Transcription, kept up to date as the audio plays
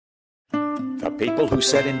The people who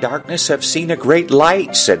sat in darkness have seen a great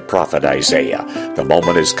light, said Prophet Isaiah. The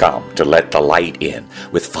moment has come to let the light in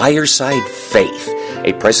with Fireside Faith,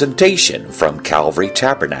 a presentation from Calvary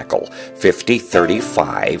Tabernacle,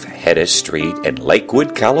 5035 Hedda Street in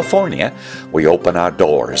Lakewood, California. We open our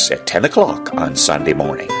doors at 10 o'clock on Sunday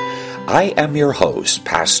morning. I am your host,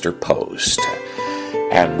 Pastor Post,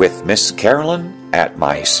 and with Miss Carolyn at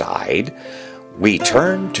my side, we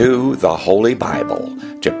turn to the Holy Bible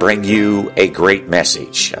to bring you a great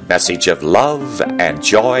message, a message of love and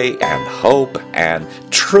joy and hope and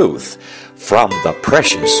truth from the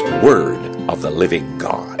precious Word of the living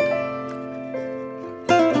God.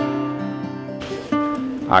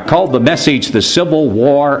 I called the message the Civil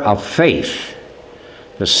War of Faith.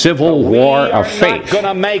 The Civil War of Faith. We are not going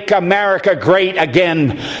to make America great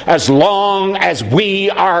again as long as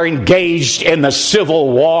we are engaged in the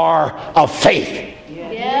Civil War of Faith.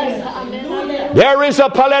 Yes. Amen. There is a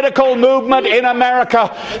political movement in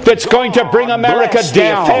America that's going to bring America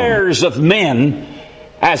down. The affairs of men,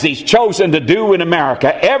 as he's chosen to do in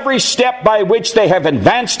America, every step by which they have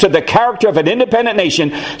advanced to the character of an independent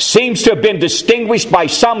nation seems to have been distinguished by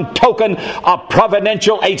some token of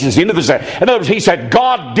providential agency. In other words, he said,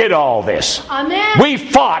 God did all this. Amen. We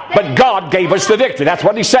fought, but God gave us the victory. That's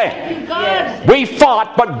what he said. Yes. We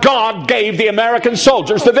fought, but God gave the American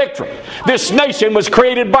soldiers the victory. This nation was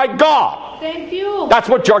created by God. Thank you. That's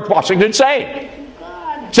what George Washington said.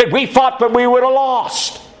 He said, we fought, but we would have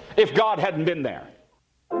lost if God hadn't been there.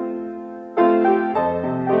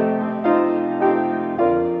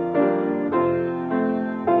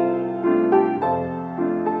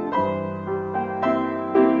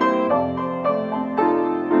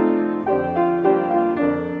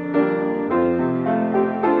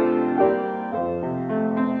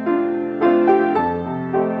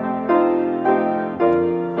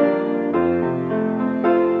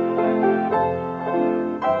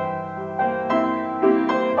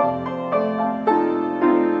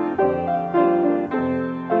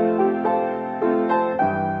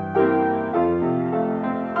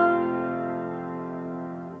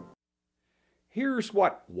 Here's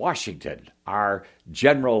what Washington, our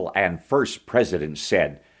general and first president,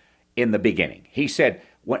 said in the beginning. He said,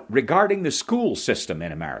 regarding the school system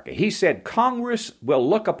in America, he said, Congress will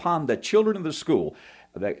look upon the children of the school.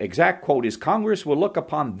 The exact quote is, Congress will look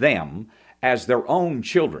upon them as their own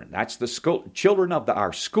children. That's the children of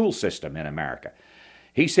our school system in America.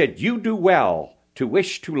 He said, you do well to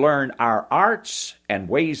wish to learn our arts and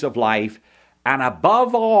ways of life, and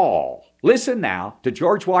above all, listen now to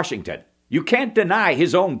George Washington. You can't deny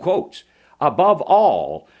his own quotes. Above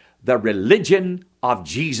all, the religion of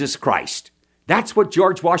Jesus Christ. That's what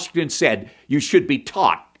George Washington said you should be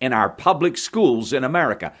taught in our public schools in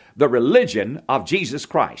America. The religion of Jesus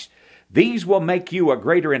Christ. These will make you a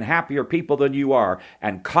greater and happier people than you are,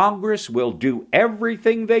 and Congress will do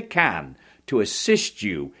everything they can to assist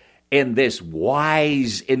you in this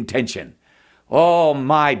wise intention. Oh,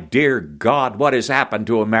 my dear God, what has happened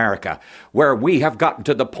to America, where we have gotten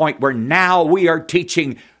to the point where now we are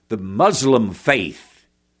teaching the Muslim faith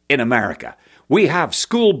in America. We have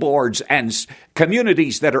school boards and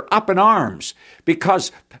communities that are up in arms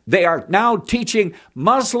because they are now teaching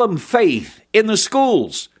Muslim faith in the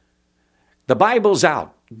schools. The Bible's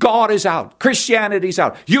out. God is out. Christianity's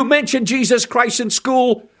out. You mention Jesus Christ in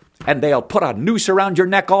school, and they'll put a noose around your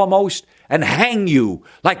neck almost and hang you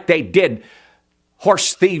like they did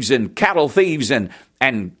horse thieves and cattle thieves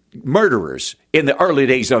and murderers in the early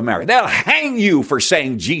days of America. They'll hang you for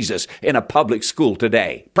saying Jesus in a public school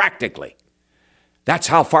today, practically. That's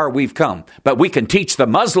how far we've come. But we can teach the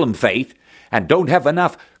Muslim faith and don't have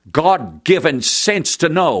enough God-given sense to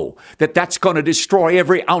know that that's going to destroy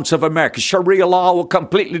every ounce of America. Sharia law will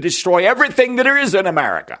completely destroy everything that there is in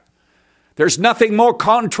America. There's nothing more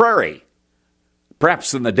contrary,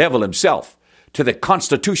 perhaps than the devil himself, to the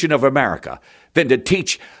Constitution of America than to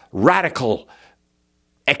teach radical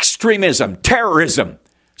extremism, terrorism,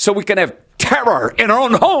 so we can have terror in our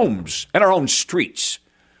own homes and our own streets,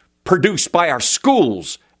 produced by our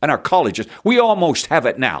schools and our colleges. We almost have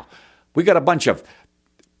it now. We got a bunch of,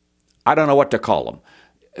 I don't know what to call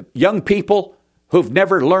them, young people who've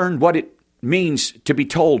never learned what it means to be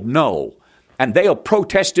told no. And they'll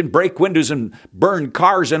protest and break windows and burn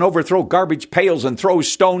cars and overthrow garbage pails and throw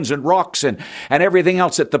stones and rocks and everything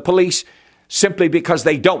else at the police simply because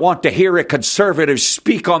they don't want to hear a conservative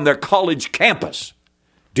speak on their college campus.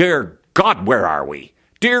 Dear God, where are we?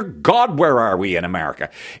 Dear God, where are we in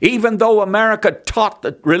America? Even though America taught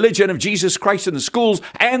the religion of Jesus Christ in the schools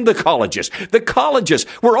and the colleges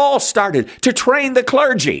were all started to train the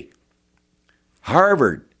clergy.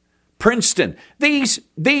 Harvard, Princeton. These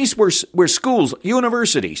were schools,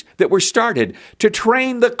 universities that were started to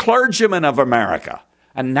train the clergymen of America.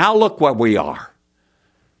 And now look where we are.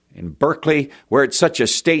 In Berkeley, we're at such a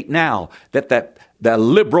state now that the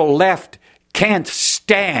liberal left can't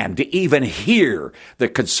stand to even hear the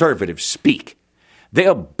conservatives speak.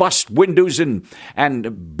 They'll bust windows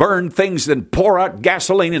and burn things and pour out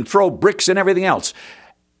gasoline and throw bricks and everything else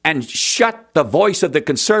and shut the voice of the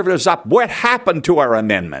conservatives up. What happened to our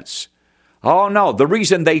amendments? Oh, no. The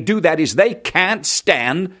reason they do that is they can't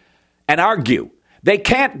stand and argue. They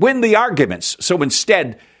can't win the arguments. So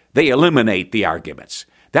instead, they eliminate the arguments.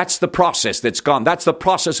 That's the process that's gone. That's the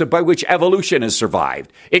process by which evolution has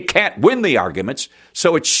survived. It can't win the arguments,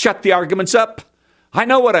 so it shut the arguments up. I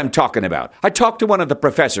know what I'm talking about. I talked to one of the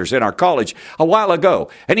professors in our college a while ago,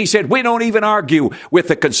 and he said, we don't even argue with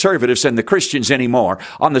the conservatives and the Christians anymore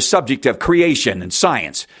on the subject of creation and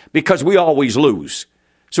science because we always lose.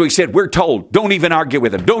 So he said, we're told, don't even argue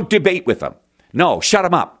with them. Don't debate with them. No, shut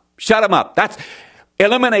them up. Shut them up.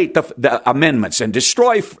 Eliminate the amendments and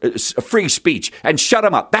destroy free speech and shut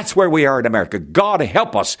them up. That's where we are in America. God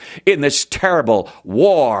help us in this terrible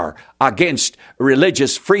war against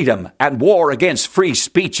religious freedom and war against free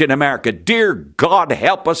speech in America. Dear God,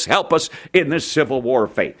 help us in this civil war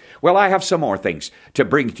of faith. Well, I have some more things to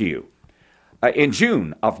bring to you. In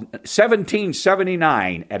June of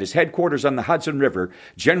 1779, at his headquarters on the Hudson River,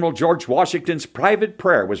 General George Washington's private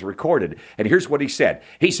prayer was recorded. And here's what he said.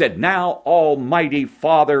 He said, now, Almighty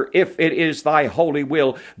Father, if it is thy holy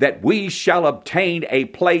will that we shall obtain a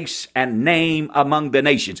place and name among the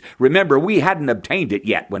nations. Remember, we hadn't obtained it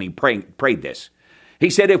yet when he prayed this.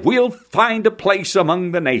 He said, if we'll find a place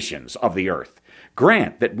among the nations of the earth,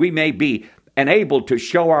 grant that we may be enabled to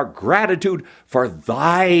show our gratitude for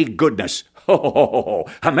thy goodness.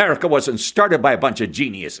 America wasn't started by a bunch of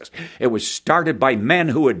geniuses. It was started by men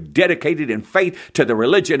who had dedicated in faith to the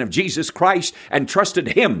religion of Jesus Christ and trusted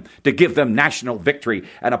him to give them national victory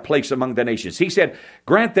and a place among the nations. He said,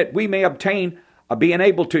 grant that we may obtain, being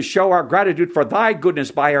able to show our gratitude for thy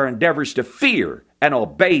goodness by our endeavors to fear and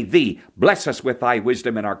obey thee. Bless us with thy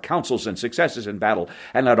wisdom in our counsels and successes in battle,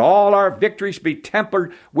 and let all our victories be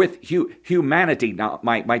tempered with humanity. Now,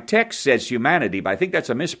 my text says humanity, but I think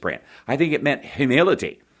that's a misprint. I think it meant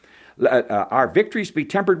humility. Our victories be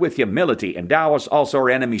tempered with humility. Endow us also our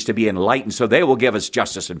enemies to be enlightened, so they will give us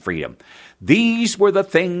justice and freedom. These were the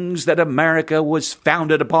things that America was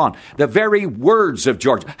founded upon. The very words of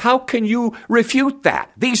George. How can you refute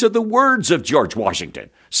that? These are the words of George Washington.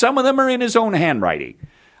 Some of them are in his own handwriting.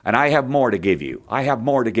 And I have more to give you. I have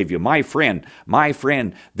more to give you. My friend,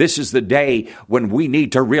 this is the day when we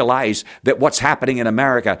need to realize that what's happening in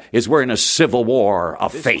America is we're in a civil war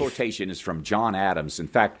of faith. This quotation is from John Adams. In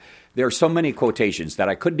fact, there are so many quotations that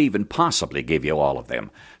I couldn't even possibly give you all of them.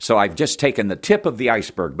 So I've just taken the tip of the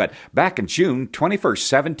iceberg. But back in June 21st,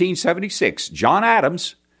 1776, John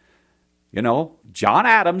Adams,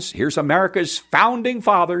 here's America's founding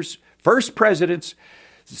fathers, first presidents.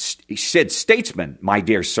 He said, statesmen, my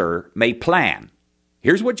dear sir, may plan.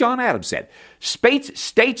 Here's what John Adams said.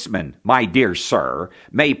 Statesmen, my dear sir,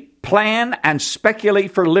 may plan and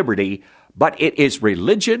speculate for liberty, but it is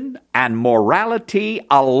religion and morality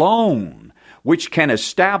alone which can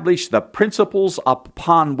establish the principles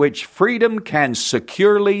upon which freedom can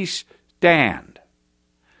securely stand.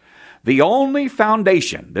 The only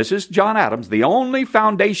foundation, this is John Adams, the only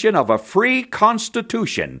foundation of a free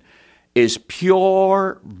constitution is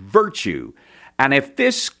pure virtue. And if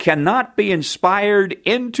this cannot be inspired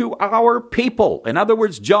into our people, in other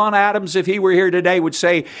words, John Adams, if he were here today, would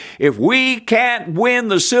say, if we can't win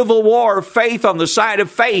the civil war of faith on the side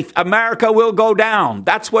of faith, America will go down.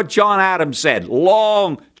 That's what John Adams said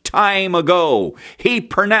long time ago. He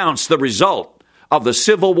pronounced the result of the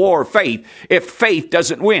civil war of faith if faith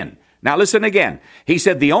doesn't win. Now listen again. He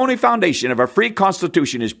said the only foundation of a free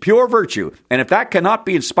constitution is pure virtue. And if that cannot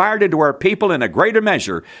be inspired into our people in a greater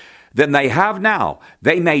measure than they have now,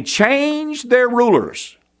 they may change their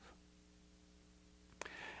rulers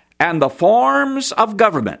and the forms of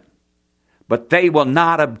government, but they will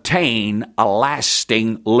not obtain a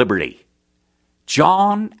lasting liberty.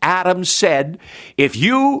 John Adams said, if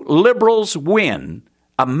you liberals win,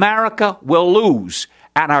 America will lose.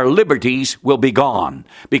 And our liberties will be gone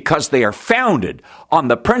because they are founded on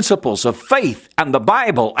the principles of faith and the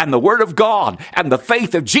Bible and the Word of God and the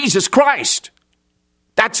faith of Jesus Christ.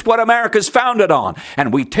 That's what America's founded on.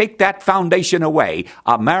 And we take that foundation away,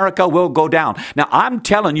 America will go down. Now, I'm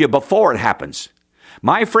telling you before it happens,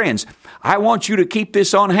 my friends, I want you to keep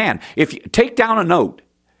this on hand. If you take down a note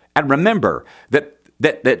and remember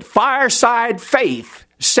that fireside faith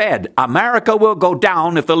said America will go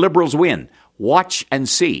down if the liberals win. Watch and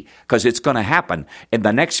see, because it's going to happen in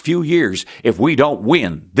the next few years if we don't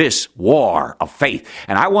win this war of faith.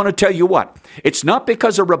 And I want to tell you what, it's not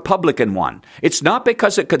because a Republican won. It's not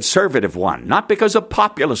because a conservative won. Not because a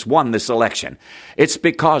populist won this election. It's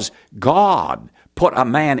because God put a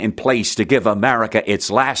man in place to give America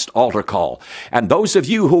its last altar call. And those of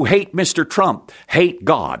you who hate Mr. Trump hate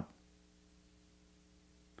God.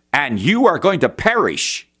 And you are going to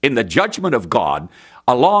perish in the judgment of God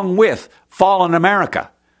along with fallen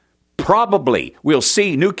America. Probably we'll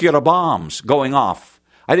see nuclear bombs going off.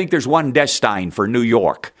 I think there's one destined for New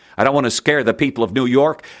York. I don't want to scare the people of New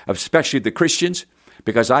York, especially the Christians,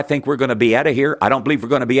 because I think we're going to be out of here. I don't believe we're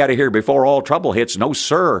going to be out of here before all trouble hits. No,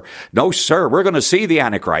 sir. No, sir. We're going to see the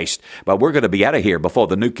Antichrist, but we're going to be out of here before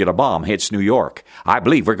the nuclear bomb hits New York. I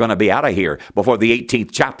believe we're going to be out of here before the 18th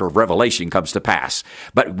chapter of Revelation comes to pass.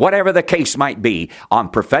 But whatever the case might be on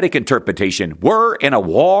prophetic interpretation, we're in a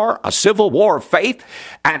war, a civil war of faith,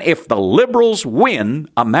 and if the liberals win,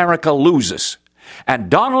 America loses. And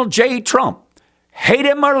Donald J. Trump, hate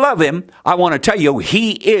him or love him, I want to tell you,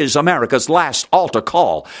 he is America's last altar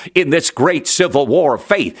call in this great civil war of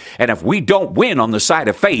faith. And if we don't win on the side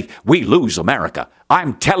of faith, we lose America.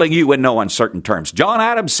 I'm telling you in no uncertain terms. John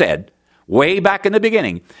Adams said, way back in the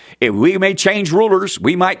beginning, if we may change rulers,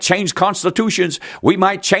 we might change constitutions, we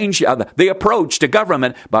might change the approach to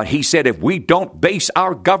government. But he said, if we don't base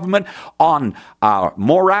our government on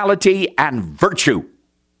morality and virtue,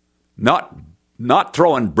 not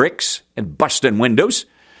throwing bricks and busting windows,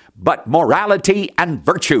 but morality and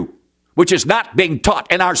virtue, which is not being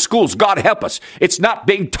taught in our schools. God help us. It's not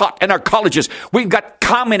being taught in our colleges. We've got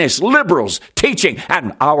communist liberals teaching,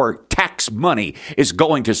 and our tax money is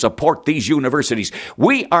going to support these universities.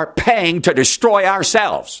 We are paying to destroy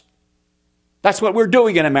ourselves. That's what we're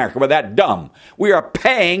doing in America. We're that dumb. We are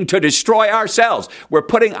paying to destroy ourselves. We're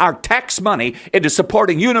putting our tax money into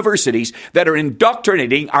supporting universities that are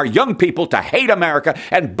indoctrinating our young people to hate America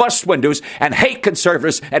and bust windows and hate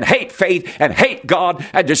conservatives and hate faith and hate God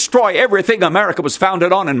and destroy everything America was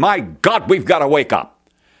founded on. And my God, we've got to wake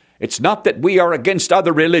up. It's not that we are against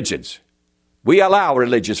other religions. We allow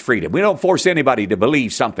religious freedom. We don't force anybody to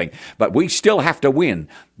believe something, but we still have to win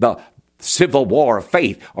the civil war of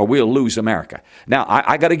faith or we'll lose America. Now,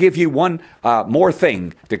 I got to give you one more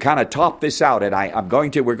thing to kind of top this out, and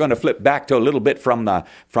we're going to flip back to a little bit from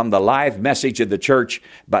the live message of the church,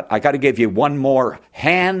 but I got to give you one more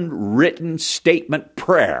handwritten statement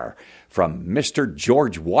prayer from Mr.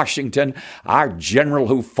 George Washington, our general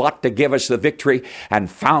who fought to give us the victory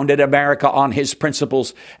and founded America on his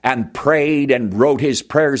principles and prayed and wrote his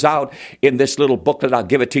prayers out in this little booklet. I'll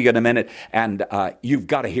give it to you in a minute, and you've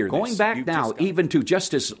got to hear this. Going back now, even to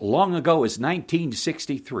just as long ago as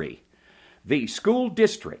 1963, the school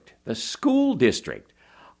district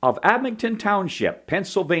of Abington Township,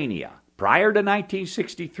 Pennsylvania, prior to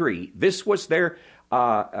 1963, this was their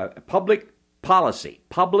public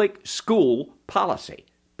school policy.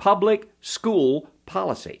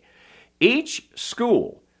 Each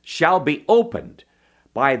school shall be opened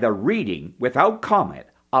by the reading without comment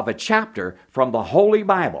of a chapter from the Holy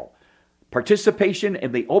Bible. Participation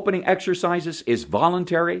in the opening exercises is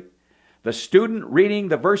voluntary. The student reading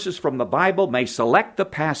the verses from the Bible may select the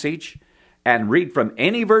passage and read from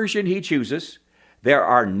any version he chooses. There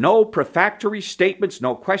are no prefatory statements,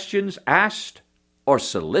 no questions asked or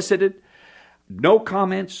solicited, no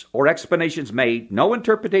comments or explanations made, no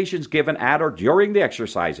interpretations given at or during the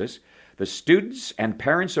exercises. The students and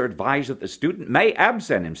parents are advised that the student may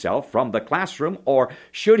absent himself from the classroom or,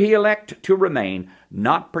 should he elect to remain,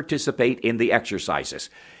 not participate in the exercises.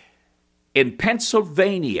 In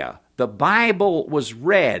Pennsylvania, the Bible was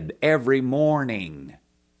read every morning.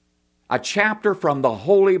 A chapter from the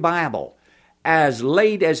Holy Bible as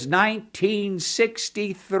late as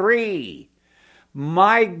 1963.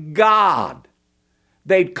 My God!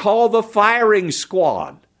 They'd call the firing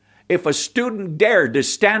squad if a student dared to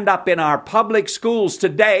stand up in our public schools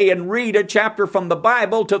today and read a chapter from the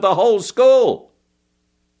Bible to the whole school.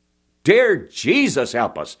 Dear Jesus,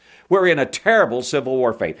 help us. We're in a terrible civil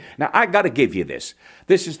war faith. Now, I got to give you this.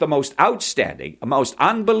 This is the most outstanding, most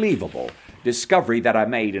unbelievable discovery that I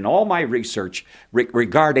made in all my research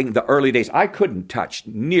regarding the early days. I couldn't touch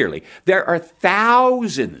nearly. There are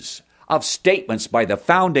thousands of statements by the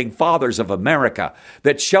founding fathers of America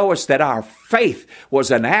that show us that our faith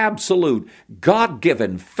was an absolute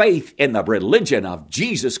God-given faith in the religion of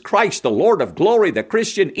Jesus Christ, the Lord of glory, the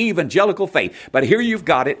Christian evangelical faith. But here you've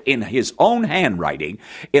got it in his own handwriting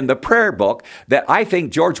in the prayer book that I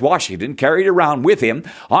think George Washington carried around with him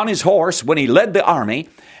on his horse when he led the army.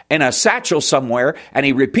 in a satchel somewhere, and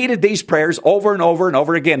he repeated these prayers over and over and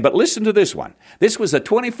over again. But listen to this one. This was a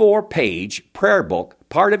 24-page prayer book,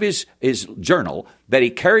 part of his journal that he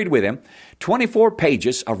carried with him, 24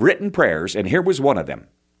 pages of written prayers, and here was one of them.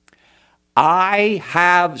 I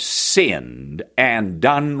have sinned and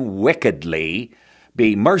done wickedly.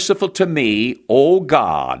 Be merciful to me, O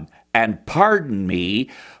God, and pardon me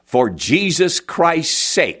for Jesus Christ's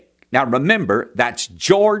sake. Now remember, that's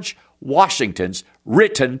George Washington's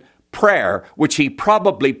written prayer, which he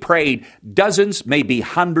probably prayed dozens, maybe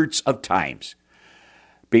hundreds of times.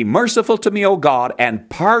 Be merciful to me, O God, and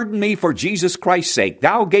pardon me for Jesus Christ's sake.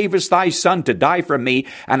 Thou gavest thy Son to die for me,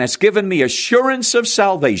 and hast given me assurance of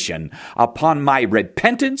salvation upon my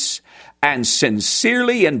repentance and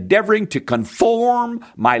sincerely endeavoring to conform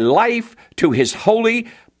my life to his holy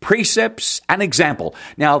precepts and example.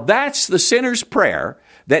 Now, that's the sinner's prayer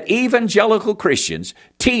that evangelical Christians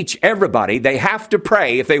teach everybody they have to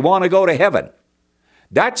pray if they want to go to heaven.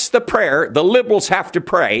 That's the prayer the liberals have to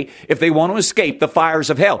pray if they want to escape the fires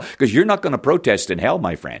of hell. Because you're not going to protest in hell,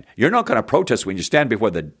 my friend. You're not going to protest when you stand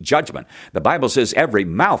before the judgment. The Bible says every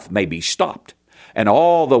mouth may be stopped, and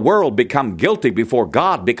all the world become guilty before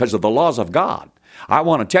God because of the laws of God. I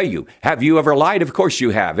want to tell you, have you ever lied? Of course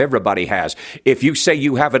you have. Everybody has. If you say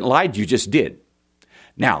you haven't lied, you just did.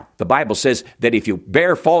 Now, the Bible says that if you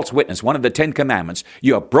bear false witness, one of the 10 commandments,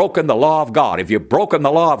 you have broken the law of God. If you've broken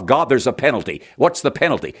the law of God, there's a penalty. What's the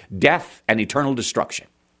penalty? Death and eternal destruction.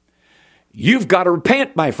 You've got to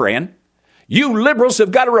repent, my friend. You liberals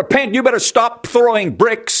have got to repent. You better stop throwing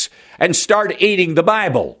bricks and start eating the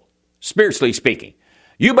Bible, spiritually speaking.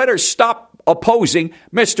 You better stop opposing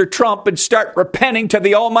Mr. Trump and start repenting to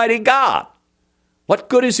the Almighty God. What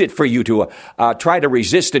good is it for you to try to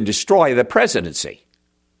resist and destroy the presidency?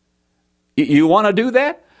 You want to do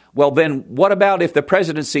that? Well, then what about if the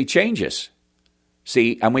presidency changes?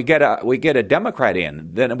 See, and we get a Democrat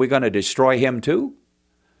in, then are we going to destroy him too?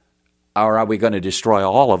 Or are we going to destroy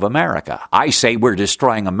all of America? I say we're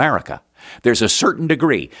destroying America. There's a certain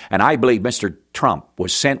degree, and I believe Mr. Trump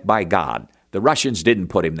was sent by God. The Russians didn't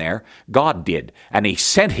put him there. God did. And he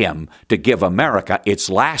sent him to give America its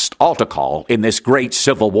last altar call in this great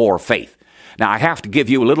Civil War faith. Now, I have to give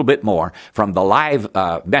you a little bit more from the live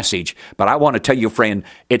message, but I want to tell you, friend,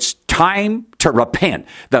 it's time to repent.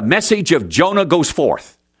 The message of Jonah goes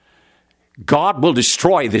forth. God will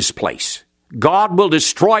destroy this place. God will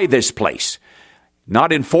destroy this place.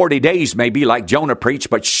 Not in 40 days, maybe, like Jonah preached,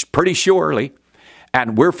 but pretty surely.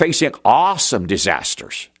 And we're facing awesome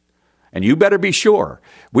disasters. And you better be sure.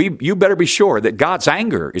 You better be sure that God's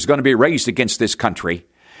anger is going to be raised against this country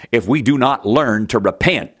if we do not learn to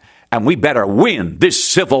repent. And we better win this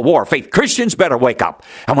Civil War faith. Christians better wake up.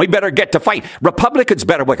 And we better get to fight. Republicans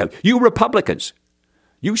better wake up. You Republicans,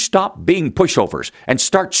 you stop being pushovers and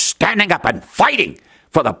start standing up and fighting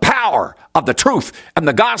for the power of the truth and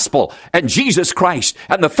the gospel and Jesus Christ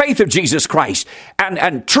and the faith of Jesus Christ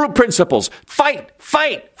and true principles. Fight,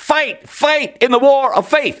 fight, fight, fight in the war of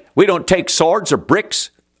faith. We don't take swords or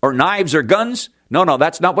bricks or knives or guns. No,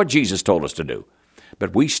 that's not what Jesus told us to do.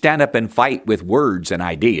 But we stand up and fight with words and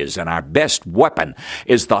ideas, and our best weapon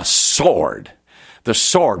is the sword. The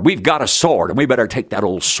sword. We've got a sword, and we better take that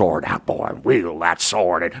old sword out, boy, and wield that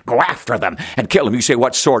sword and go after them and kill them. You say,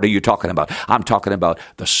 what sword are you talking about? I'm talking about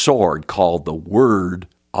the sword called the Word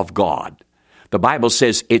of God. The Bible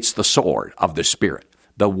says it's the sword of the Spirit,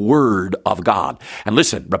 the Word of God. And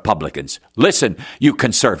listen, Republicans, listen, you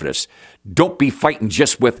conservatives, don't be fighting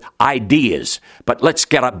just with ideas, but let's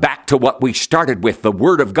get back to what we started with, the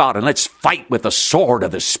Word of God, and let's fight with the sword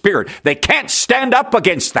of the Spirit. They can't stand up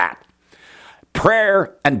against that.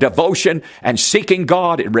 Prayer and devotion and seeking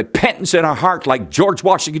God and repentance in our heart like George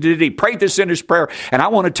Washington did. He prayed the sinner's prayer. And I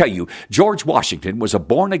want to tell you, George Washington was a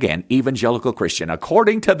born-again evangelical Christian.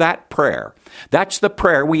 According to that prayer, that's the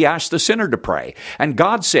prayer we ask the sinner to pray. And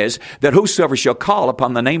God says that whosoever shall call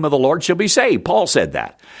upon the name of the Lord shall be saved. Paul said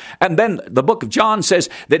that. And then the book of John says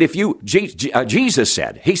that if you, Jesus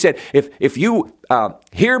said, he said, if you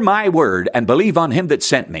hear my word and believe on him that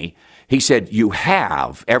sent me, he said, you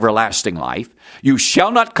have everlasting life. You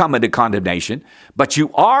shall not come into condemnation, but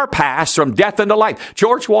you are passed from death unto life.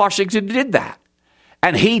 George Washington did that.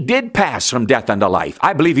 And he did pass from death unto life.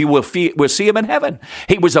 I believe we'll see him in heaven.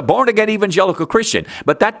 He was a born-again evangelical Christian.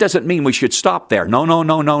 But that doesn't mean we should stop there. No.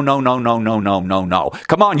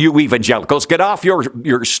 Come on, you evangelicals. Get off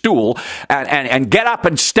your stool and get up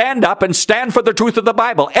and stand for the truth of the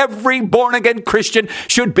Bible. Every born-again Christian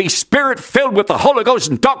should be Spirit-filled with the Holy Ghost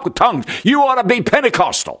and talk with tongues. You ought to be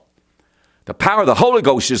Pentecostal. The power of the Holy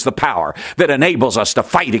Ghost is the power that enables us to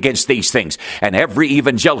fight against these things. And every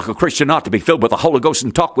evangelical Christian ought to be filled with the Holy Ghost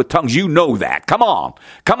and talk with tongues. You know that. Come on.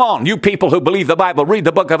 Come on. You people who believe the Bible, read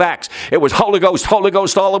the book of Acts. It was Holy Ghost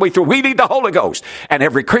all the way through. We need the Holy Ghost. And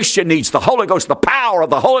every Christian needs the Holy Ghost, the power of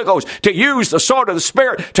the Holy Ghost, to use the sword of the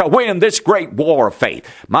Spirit to win this great war of faith.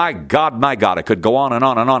 My God, it could go on and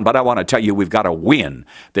on and on, but I want to tell you we've got to win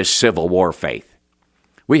this civil war of faith.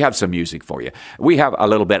 We have some music for you. We have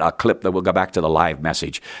a clip that we'll go back to the live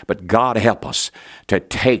message. But God help us to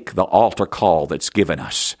take the altar call that's given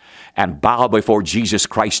us and bow before Jesus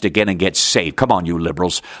Christ again and get saved. Come on, you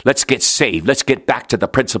liberals. Let's get saved. Let's get back to the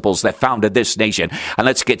principles that founded this nation. And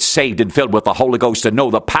let's get saved and filled with the Holy Ghost and know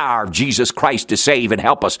the power of Jesus Christ to save and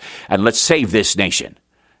help us. And let's save this nation.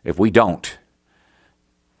 If we don't,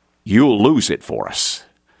 you'll lose it for us.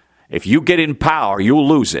 If you get in power, you'll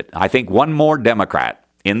lose it. I think one more Democrat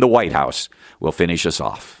in the White House will finish us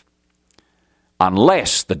off.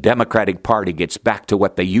 Unless the Democratic Party gets back to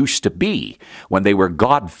what they used to be when they were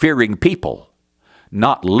God-fearing people,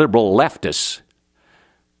 not liberal leftists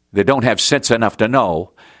that don't have sense enough to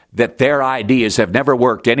know that their ideas have never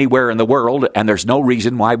worked anywhere in the world, and there's no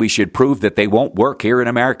reason why we should prove that they won't work here in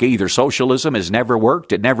America either. Socialism has never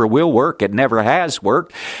worked, it never will work, it never has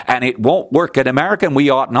worked, and it won't work in America, and we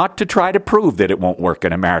ought not to try to prove that it won't work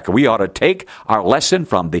in America. We ought to take our lesson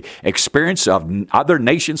from the experience of other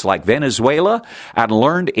nations like Venezuela and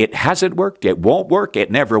learn it hasn't worked, it won't work,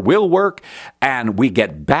 it never will work, and we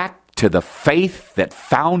get back to the faith that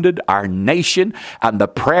founded our nation and the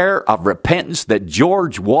prayer of repentance that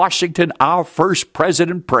George Washington, our first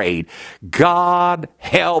president, prayed. God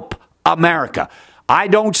help America. I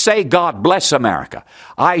don't say God bless America.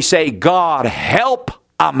 I say God help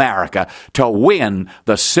America to win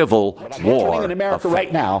the civil war. In America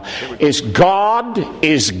right now is God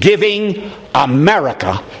is giving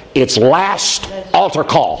America its last altar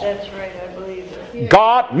call. That's right, I believe it.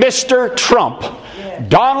 God, Mr. Trump,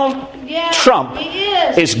 Donald Trump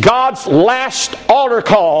is God's last altar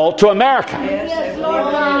call to America. Yes,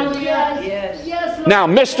 Lord. Yes. Lord. Now,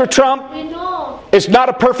 Mr. Trump is not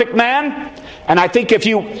a perfect man, and I think if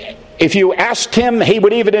you asked him, he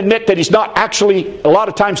would even admit that he's not actually, a lot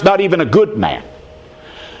of times, not even a good man.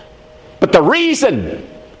 But the reason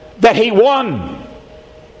that he won,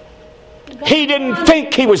 he didn't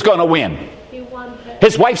think he was going to win.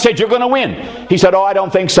 His wife said, "You're going to win." He said, "Oh, I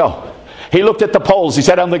don't think so." He looked at the polls. He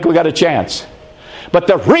said, "I don't think we got a chance." But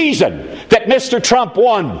the reason that Mr. Trump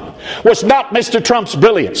won was not Mr. Trump's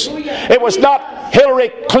brilliance. It was not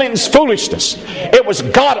Hillary Clinton's foolishness. It was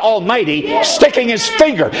God Almighty sticking His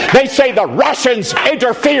finger. They say the Russians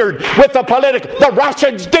interfered with the political. The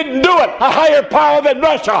Russians didn't do it. A higher power than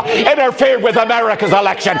Russia interfered with America's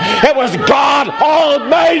election. It was God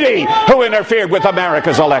Almighty who interfered with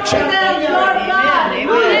America's election. Thank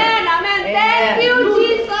you,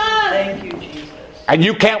 Jesus. Thank you, Jesus. And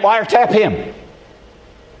you can't wiretap Him.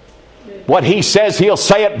 What He says, He'll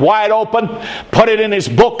say it wide open, put it in His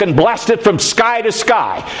book and blast it from sky to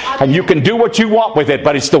sky. And you can do what you want with it,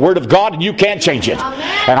 but it's the Word of God and you can't change it.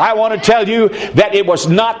 And I want to tell you that it was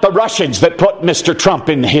not the Russians that put Mr. Trump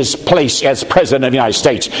in his place as President of the United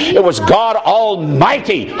States. It was God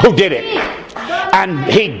Almighty who did it. And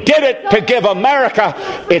He did it to give America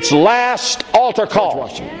its last altar call.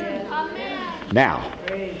 Now,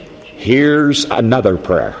 here's another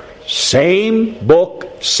prayer. Same book,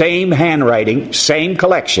 same handwriting, same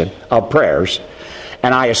collection of prayers.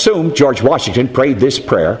 And I assume George Washington prayed this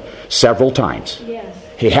prayer several times. Yes.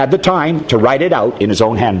 He had the time to write it out in his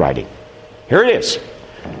own handwriting. Here it is.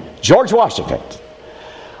 George Washington.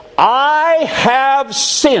 I have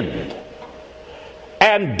sinned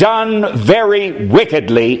and done very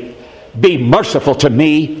wickedly. Be merciful to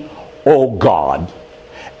me, O God,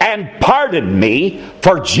 and pardon me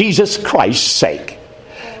for Jesus Christ's sake.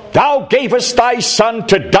 Thou gavest thy Son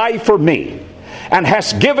to die for me, and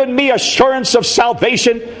hast given me assurance of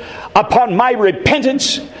salvation upon my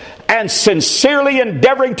repentance, and sincerely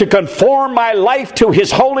endeavoring to conform my life to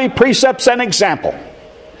His holy precepts and example.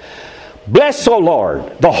 Bless, O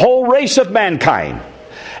Lord, the whole race of mankind,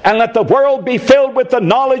 and let the world be filled with the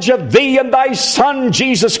knowledge of Thee and Thy Son,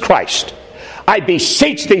 Jesus Christ. I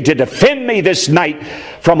beseech Thee to defend me this night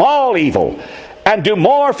from all evil, and do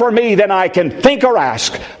more for me than I can think or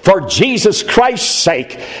ask, for Jesus Christ's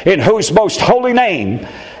sake, in whose most holy name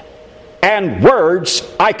and words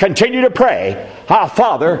I continue to pray. Our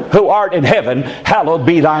Father, who art in heaven, hallowed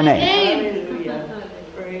be Thy name.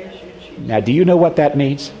 Now, do you know what that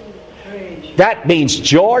means? That means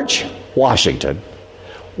George Washington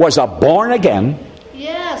was a born-again,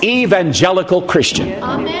 evangelical Christian.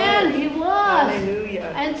 Amen. He was.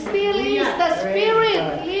 And still is.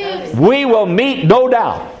 we will meet, no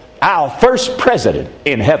doubt, our first president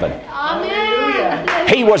in heaven. Amen.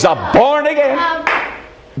 He was a born again.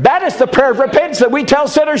 That is the prayer of repentance that we tell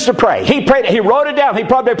sinners to pray. He prayed it. He wrote it down. He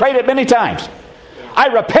probably prayed it many times. I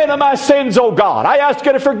repent of my sins, O God. I ask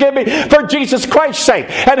you to forgive me for Jesus Christ's sake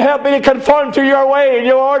and help me to conform to your way and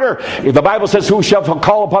your order. The Bible says, who shall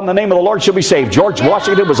call upon the name of the Lord shall be saved. George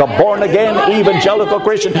Washington was a born-again evangelical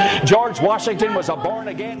Christian. George Washington was a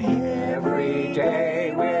born-again. Every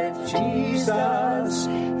day with Jesus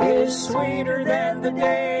is sweeter than the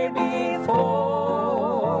day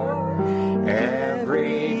before.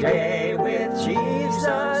 Every day with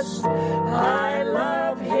Jesus, I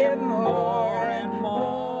love him more and more.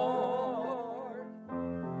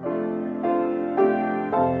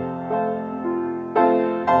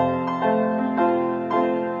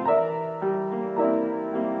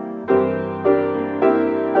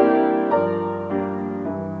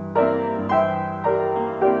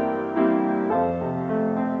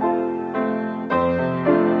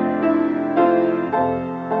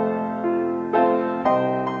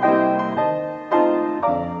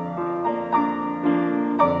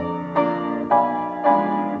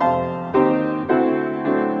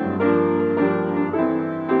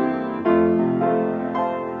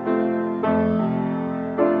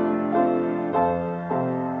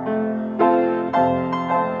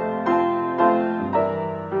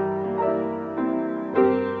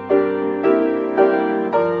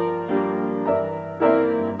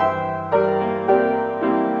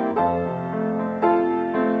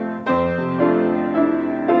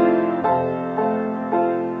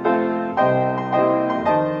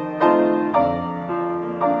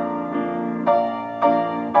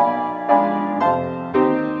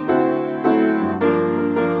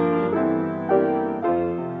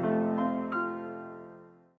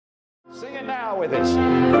 Sing it now with us.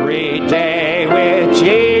 Every day with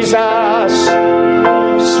Jesus,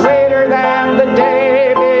 sweeter than the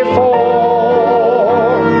day before.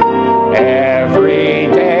 Every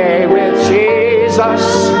day with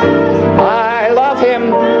Jesus, I love him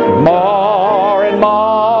more and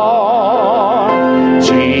more.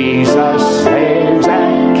 Jesus saves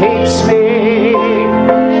and keeps me.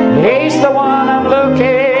 He's the one I'm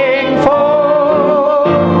looking for.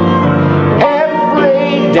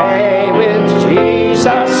 Every day with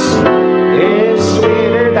Jesus is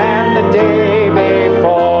sweeter than the day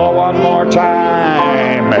before. One more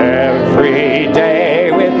time. Every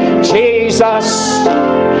day with Jesus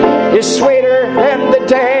is sweeter than the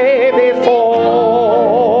day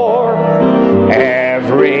before.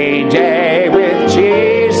 Every day with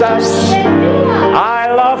Jesus, I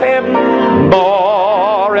love him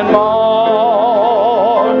more and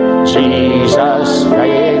more. Jesus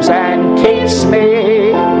saves and keeps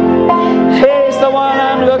me. He's the one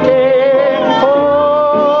I'm looking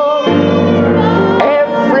for.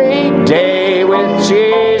 Every day with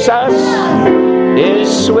Jesus is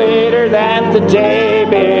sweeter than the day